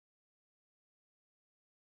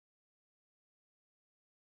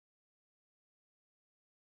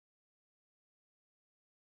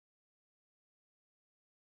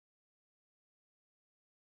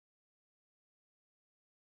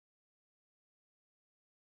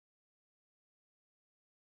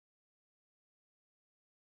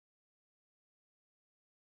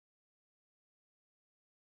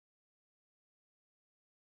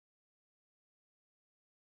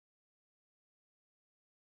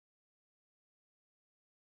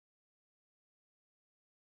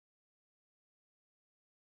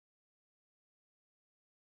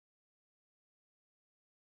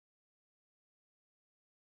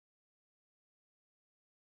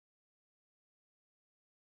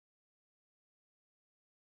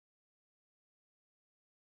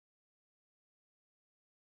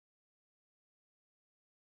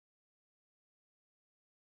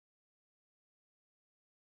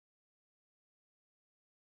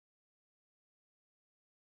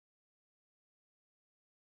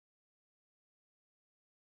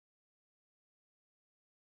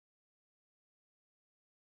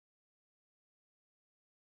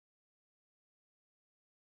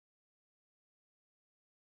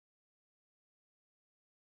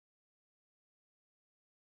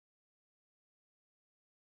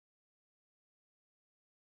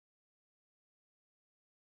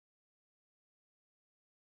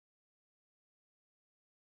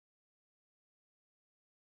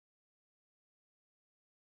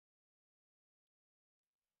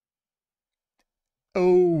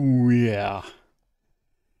Oh, yeah.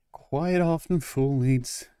 Quite often, full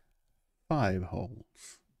needs 5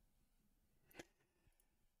 holes.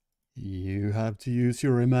 You have to use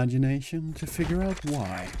your imagination to figure out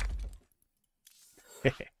why.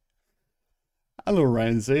 Hello,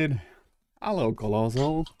 Rancid. Hello,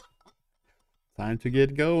 Colossal. Time to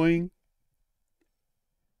get going.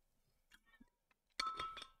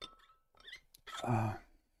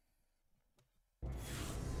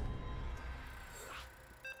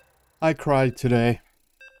 I cried today.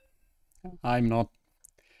 I'm not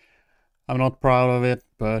proud of it,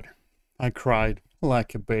 but I cried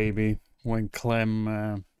like a baby when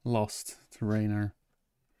Clem lost to Rainer.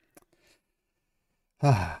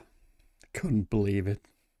 Couldn't believe it.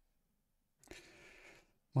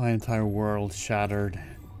 My entire world shattered.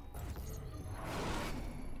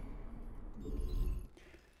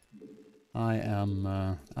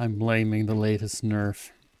 I'm blaming the latest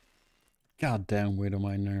nerf. Goddamn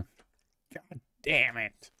Widowmine nerf. God damn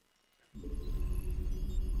it.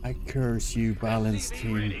 I curse you, balance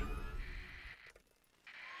team.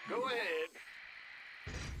 Go ahead.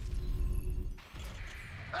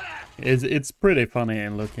 It's pretty funny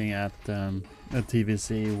looking at a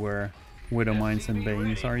TVC where Widowmines and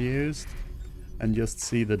Banes are used, and just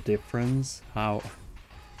see the difference. How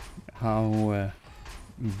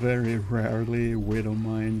very rarely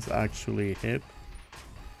Widowmines actually hit,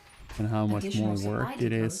 and how much more work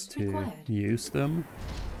it is to use them.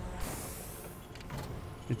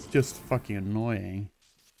 It's just fucking annoying.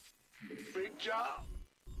 Big job.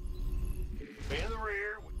 In the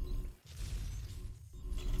rear.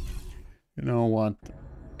 You know what?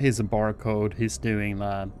 He's a barcode. He's doing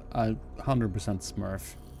that. 100%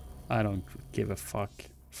 Smurf. I don't give a fuck.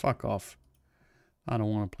 Fuck off. I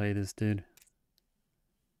don't want to play this dude.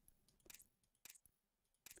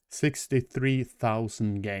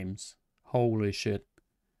 63,000 games. Holy shit.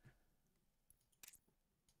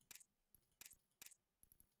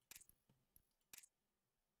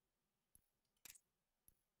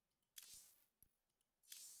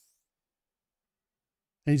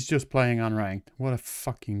 He's just playing unranked. What a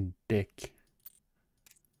fucking dick.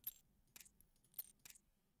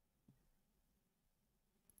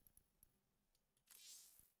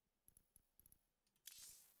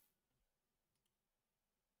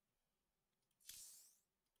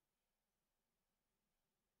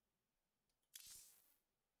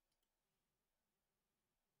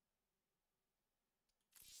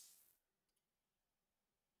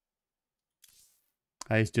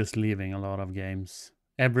 He's just leaving a lot of games.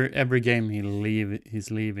 Every game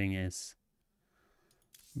he's leaving is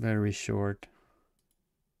very short.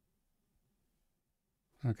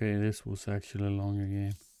 Okay, this was actually a longer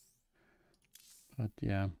game. But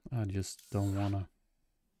yeah, I just don't wanna.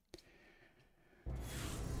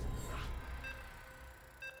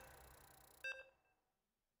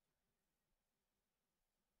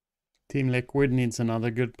 Team Liquid needs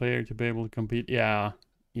another good player to be able to compete. Yeah,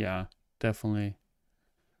 definitely.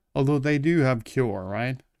 Although they do have Cure,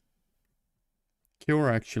 right?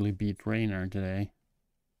 Cure actually beat Rainer today.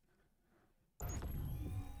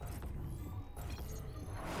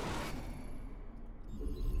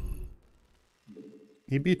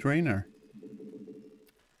 He beat Rainer.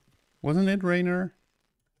 Wasn't it Rainer?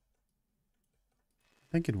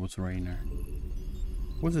 I think it was Rainer.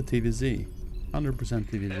 Was it TVZ? 100%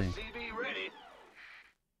 TVZ.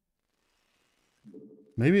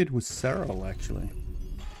 Maybe it was Cyril, actually.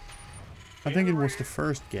 I think it was the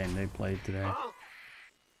first game they played today.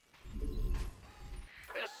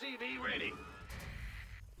 SCV ready.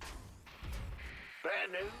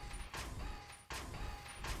 Bad news.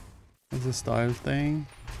 It's a style thing?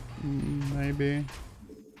 Maybe.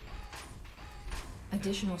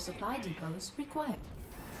 Additional supply depots required.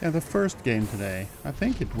 Yeah, the first game today. I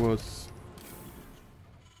think it was...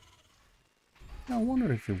 I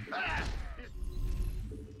wonder if it...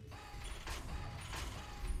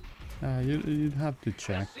 you'd have to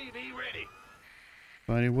check.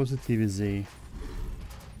 But it was a TVZ.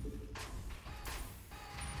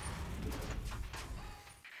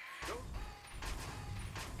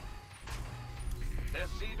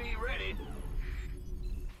 SCV ready.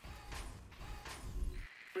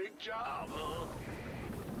 Big job, huh?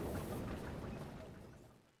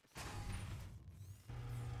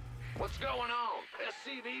 What's going on?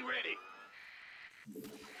 SCV ready.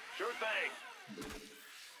 Sure thing.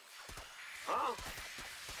 Huh?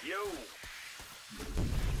 Yo.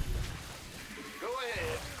 Go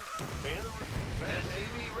ahead.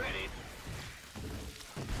 SCV ready.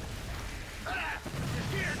 Ah! You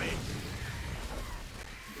scared me.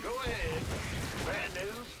 Go ahead. Bad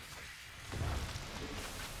news.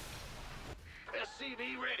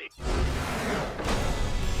 SCV ready.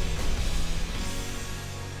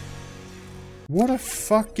 What a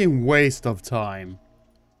fucking waste of time.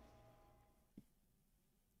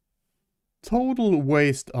 Total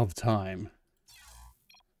waste of time.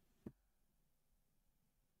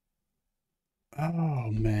 Oh,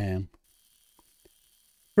 man.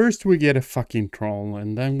 First we get a fucking troll,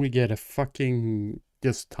 and then we get a fucking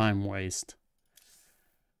just time waste.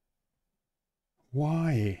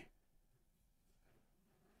 Why?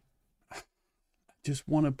 I just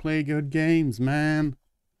want to play good games, man.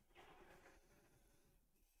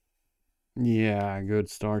 Yeah, good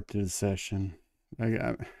start to the session.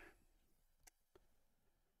 And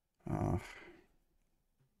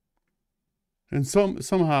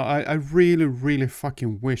somehow I really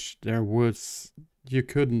fucking wish there was, you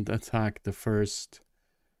couldn't attack the first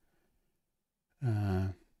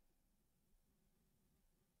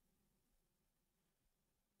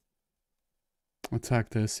attack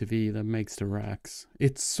the SCV that makes the racks.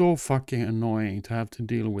 It's so fucking annoying to have to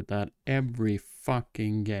deal with that every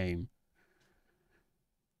fucking game.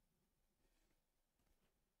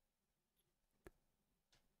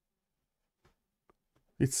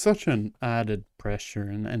 It's such an added pressure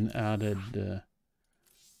and an added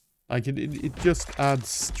like it just adds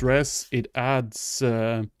stress. It adds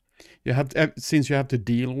you have to, since you have to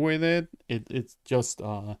deal with it, it's just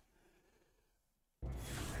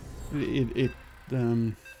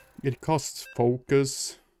it costs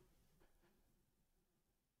focus.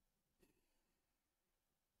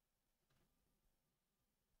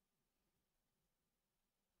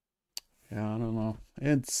 Yeah, I don't know.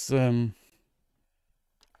 It's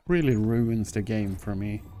really ruins the game for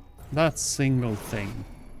me. That single thing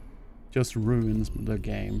just ruins the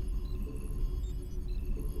game.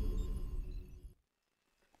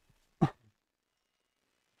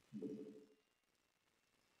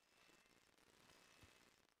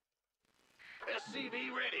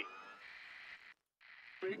 SCV ready.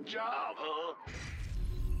 Big job, huh?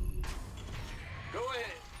 Go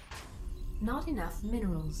ahead. Not enough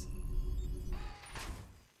minerals.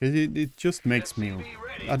 It just makes me... SCV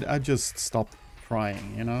ready. I just stop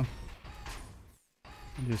trying, you know?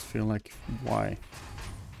 I just feel like, why?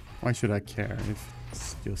 Why should I care if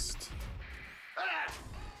it's just... Ah!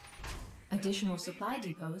 Additional supply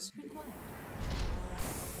depots required.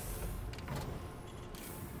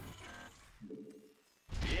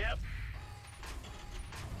 Yep.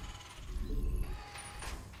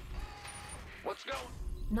 What's going?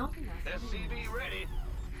 Not enough minerals. SCV ready.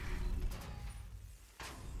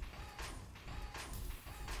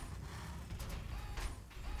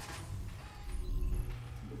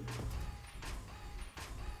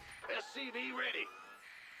 SCV ready.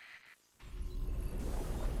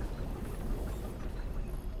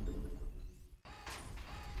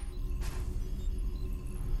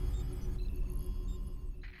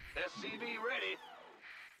 SCV ready.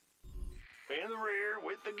 In the rear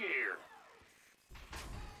with the gear.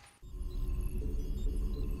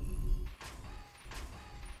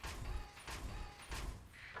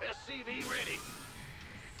 SCV ready.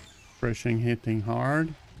 Pressing, hitting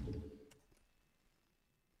hard.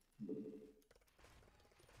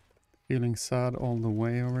 Feeling sad all the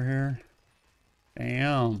way over here.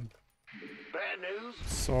 Damn. Bad news?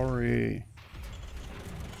 Sorry.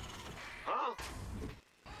 Huh?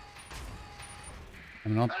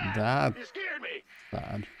 I'm not that You scared me.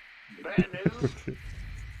 bad. Bad news?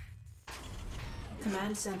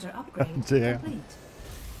 Command center upgrade Yeah. complete.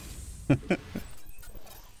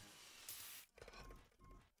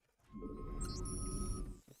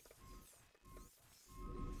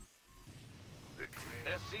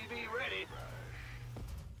 SCV ready.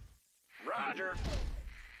 Roger.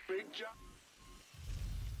 Big job.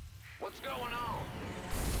 What's going on?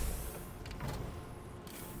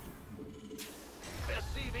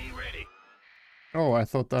 SCV ready. Oh, I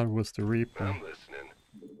thought that was the Reaper. I'm listening.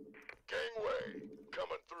 Gangway,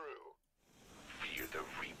 coming through. Fear the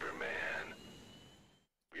Reaper, man.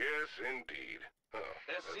 Yes, indeed.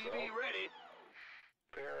 SCV ready.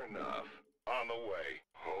 Fair enough. On the way.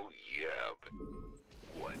 Oh, yeah, but...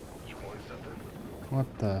 What? You want something? What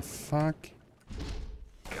the fuck?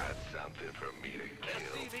 Got something for me to kill.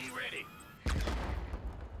 SCV ready.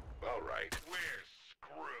 All right, we're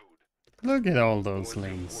screwed. Look at all those What's it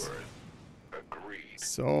links. worth? Agreed.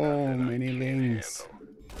 So Nothing I many can't links. handle.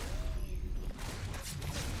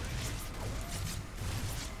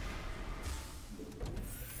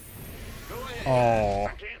 Go ahead. Oh,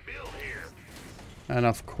 I can't build here. and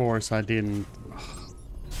of course I didn't.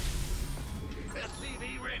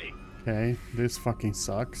 SCV ready. Okay, this fucking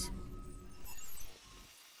sucks.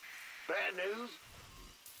 Bad news?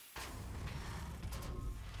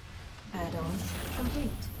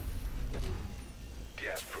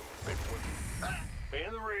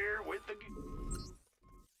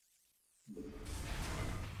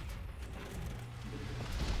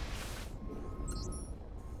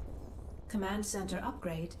 Command center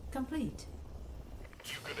upgrade complete.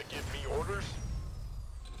 You gonna give me orders?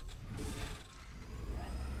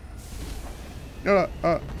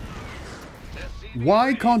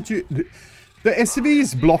 Why can't you... The SCV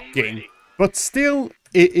is blocking, but still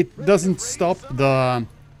it doesn't stop the...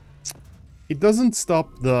 It doesn't stop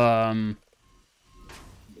the...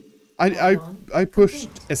 I pushed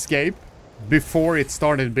escape before it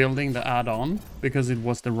started building the add-on, because it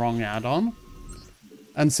was the wrong add-on.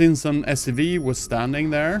 And since an SCV was standing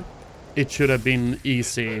there, it should have been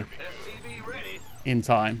easy in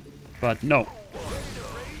time. But no.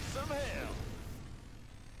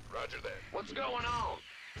 Roger that. What's going on?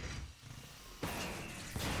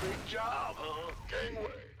 Big job, huh?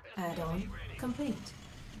 Gangway. Add-on complete.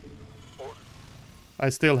 I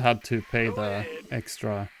still had to pay the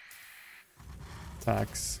extra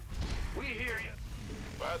tax. We hear you.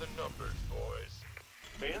 By the numbers,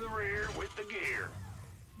 boys. In the rear with the gear.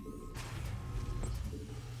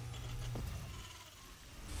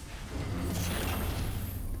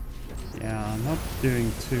 Yeah, I'm not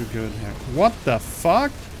doing too good here. What the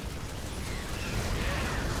fuck?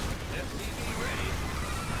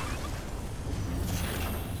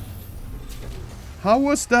 How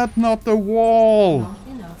was that not the wall? Not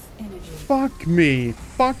enough energy. Fuck me.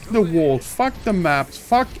 Fuck the wall. Fuck the maps.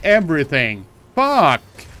 Fuck everything. Fuck.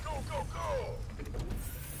 Go, go, go.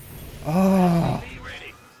 Ah.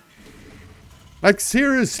 Like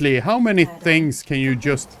seriously, how many things can you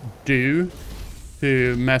just do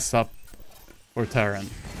to mess up for Terran?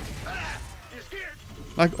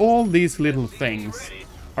 Like all these little things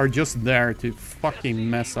are just there to fucking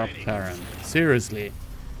mess up Terran. Seriously.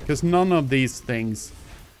 Because none of these things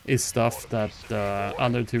is stuff that the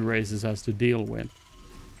other two races has to deal with.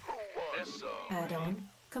 Add-on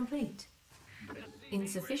complete.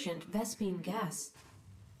 Insufficient Vespene gas.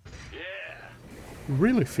 It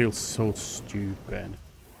really feels so stupid.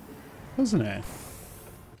 Doesn't it?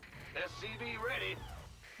 SCV ready.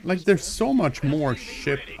 Like there's so much more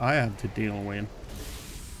shit I have to deal with.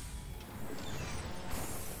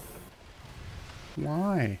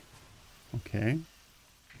 Why? Okay.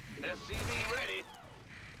 SCV ready.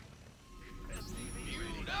 SCV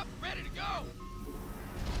fueled up, ready to go.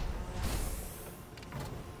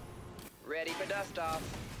 Ready for dust off.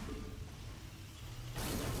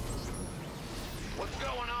 What's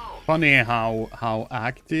going on? Funny how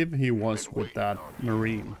active he was with that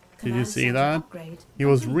Marine. Did you Command see center that? upgrade He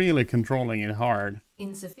was complete. really controlling it hard.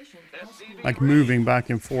 Insufficient Vespene Like moving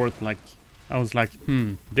back and forth, like I was like,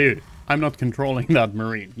 dude, I'm not controlling that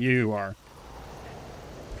Marine. You are.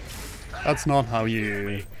 That's not how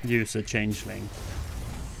you use a changeling.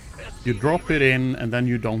 You drop it in and then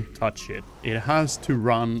you don't touch it. It has to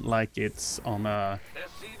run like it's on a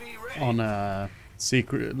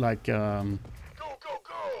secret, like Go, go,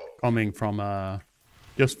 go. coming from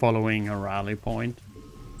just following a rally point.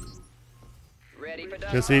 Ready for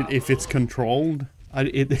dust Because off. if it's controlled,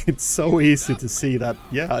 it's so easy to see that,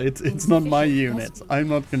 yeah, it's not my units. I'm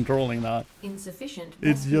not controlling that. Insufficient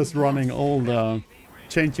It's Vespene just running gas. all the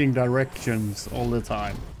changing directions all the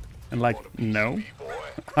time. And like, no,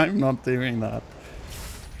 I'm not doing that.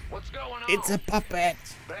 What's going on? It's a puppet.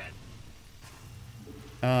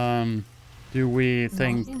 Bad. Do we Not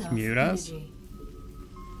think enough mute us? energy.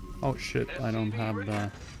 Oh shit, I don't have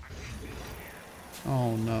the...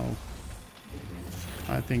 Oh no.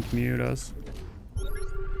 I think mute us.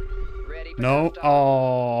 Ready for No. dust off.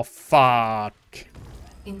 Oh, fuck.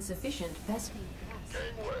 Insufficient Vespene gas.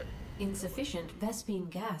 Gangway. Insufficient Vespene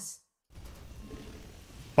gas.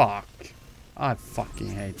 Fuck. I fucking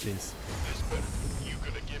hate this. This better. You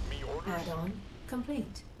gonna give me orders? Add-on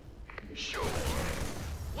complete. Sure.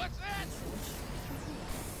 What's that?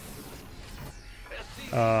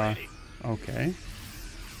 SCV ready. Okay.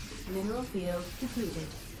 Mineral field depleted.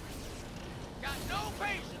 Got no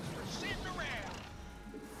patience for sitting around.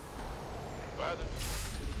 By the...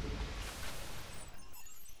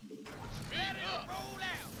 Speed up. Roll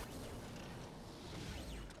out.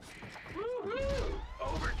 Woo-hoo.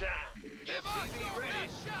 Overtime. Give SCV ready.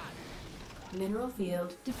 Shot. Mineral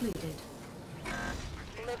field depleted.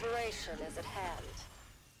 Liberation is at hand.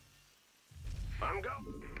 I'm go.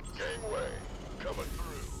 Gangway. Coming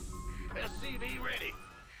through. SCV ready.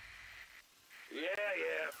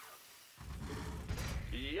 Yeah.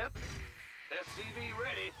 Yep. SCV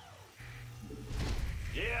ready.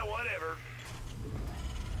 Yeah, whatever.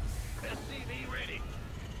 SCV ready.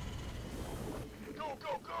 Go,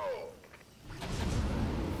 go, go.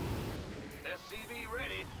 SCV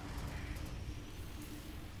ready.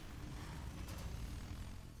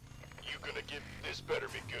 You gonna give this better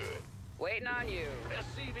be good. Waiting on you.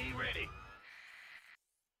 SCV ready.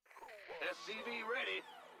 SCV ready.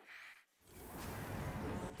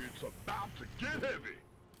 It's about to get heavy.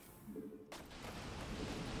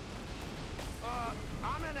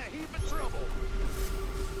 I'm in a heap of trouble.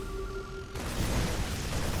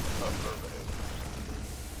 Affirmative.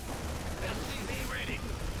 SCV ready.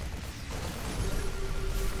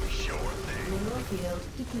 Sure thing. Mineral field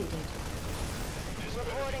depleted.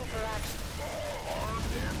 Reporting for action.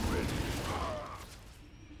 Armed and ready.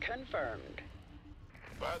 Confirmed.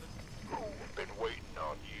 By the... Oh, been waiting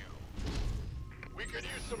on you. We could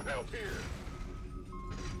use some help here.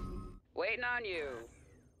 Waiting on you.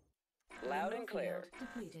 Loud and Mineral clear. field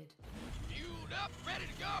depleted. Fueled up, ready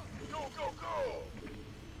to go. Go, go, go.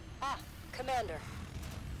 Ah, Commander.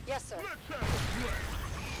 Yes, sir. Let's have a blast.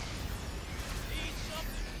 Need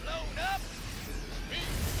something blown up?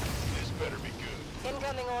 This better be good.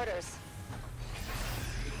 Incoming orders.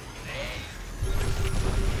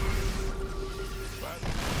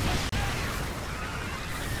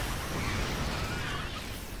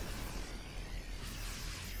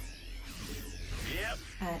 Yep.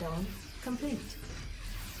 Add-on complete.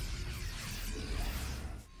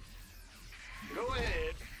 Go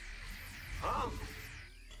ahead. Huh?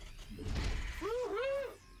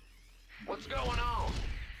 Woo-hoo. What's going on?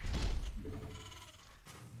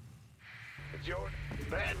 It's your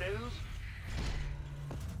bad news?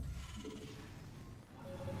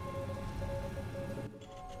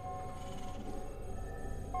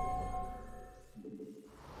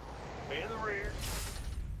 In the rear.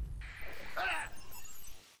 Ah!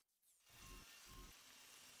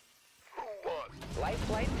 Who wants? Life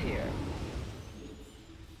flight's here.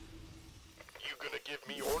 You gonna give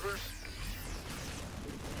me orders?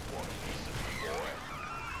 Want a piece of me, boy?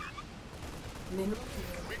 Mineral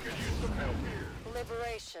field. We could use some help here.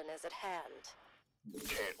 Liberation is at hand.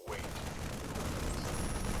 Can't wait.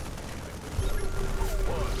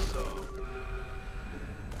 Who wants some?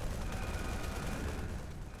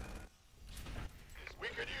 We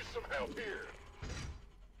could use some help here.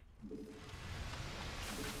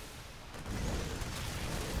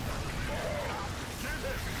 Get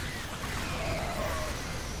heavy.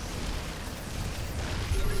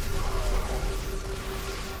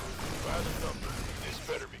 By the number, this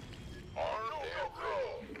better be armed and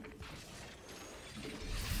ready.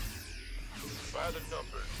 By the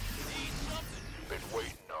number, need something. Been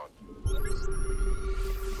waiting on.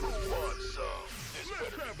 Who wants some? This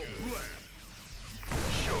better be good.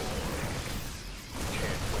 Sure.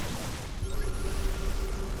 Can't wait.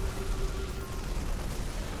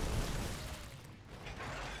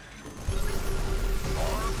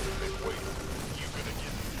 Armed, been waiting. You gonna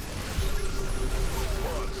get it? Who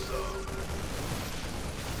wants some?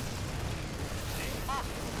 Ah,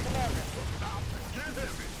 Commander. Get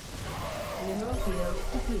heavy. Mineral field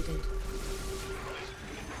depleted.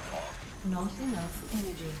 Not enough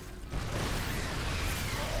energy.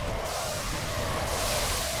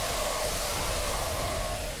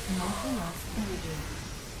 Not enough energy.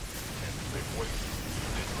 Been waiting.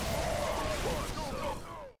 Who wants some?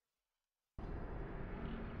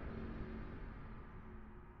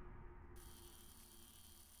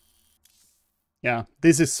 Yeah,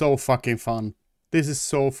 this is so fucking fun. This is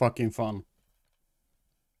so fucking fun.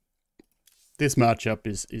 This matchup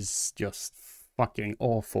is just fucking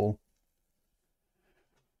awful.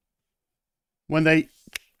 When they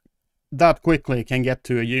that quickly can get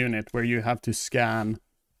to a unit where you have to scan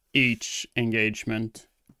each engagement.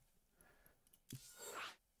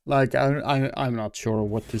 Like, I'm not sure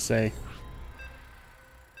what to say.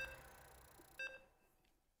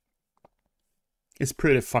 It's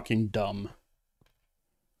pretty fucking dumb.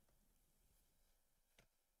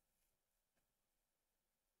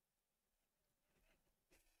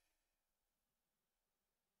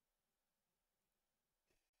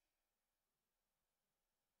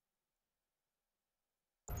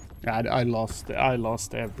 I lost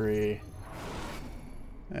every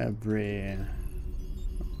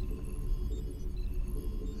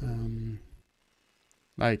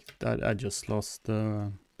like I just lost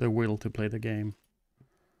the will to play the game.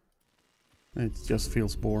 It just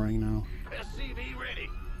feels boring now. SCV ready.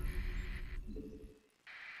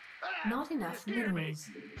 Not enough minerals.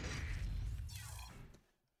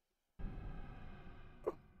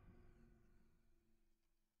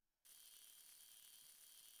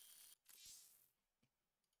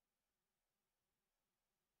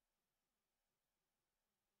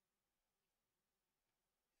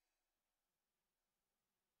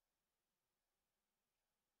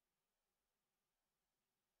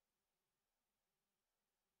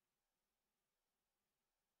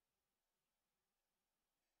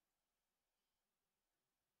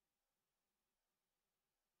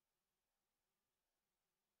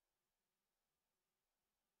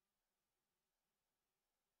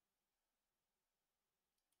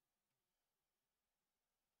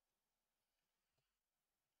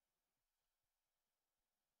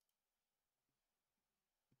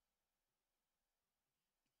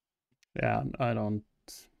 Yeah, I don't...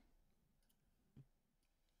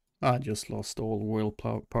 I just lost all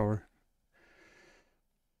willpower.